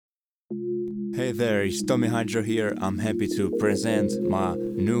Hey there, it's Tommy Hydra here. I'm happy to present my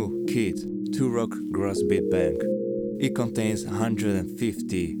new kit, Turok Gross Beat Bank. It contains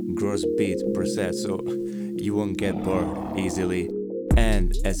 150 gross beats per set, so you won't get bored easily.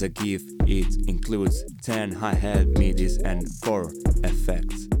 And as a gift, it includes 10 hi-hat midis and 4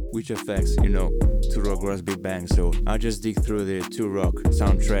 effects. Which effects, Turok Gross Beat Bank, so I just dig through the Turok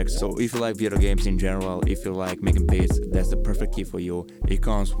soundtrack. So if you like video games in general, if you like making beats, that's the perfect key for you. It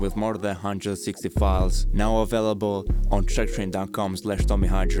comes with more than 160 files, now available on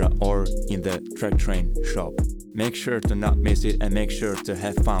tracktrain.com/TommyHydra or in the Tracktrain shop. Make sure to not miss it and make sure to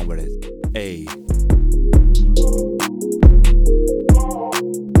have fun with it. Hey.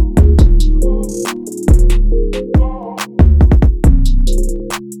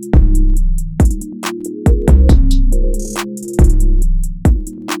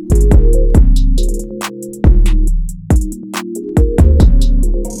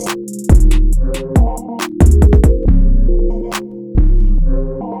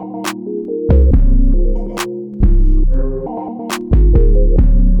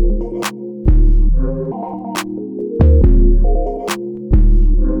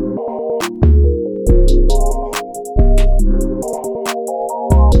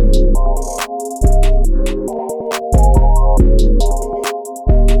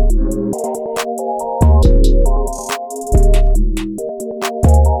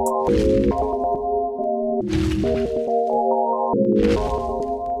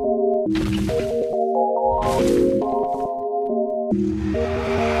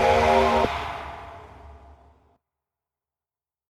 Oh,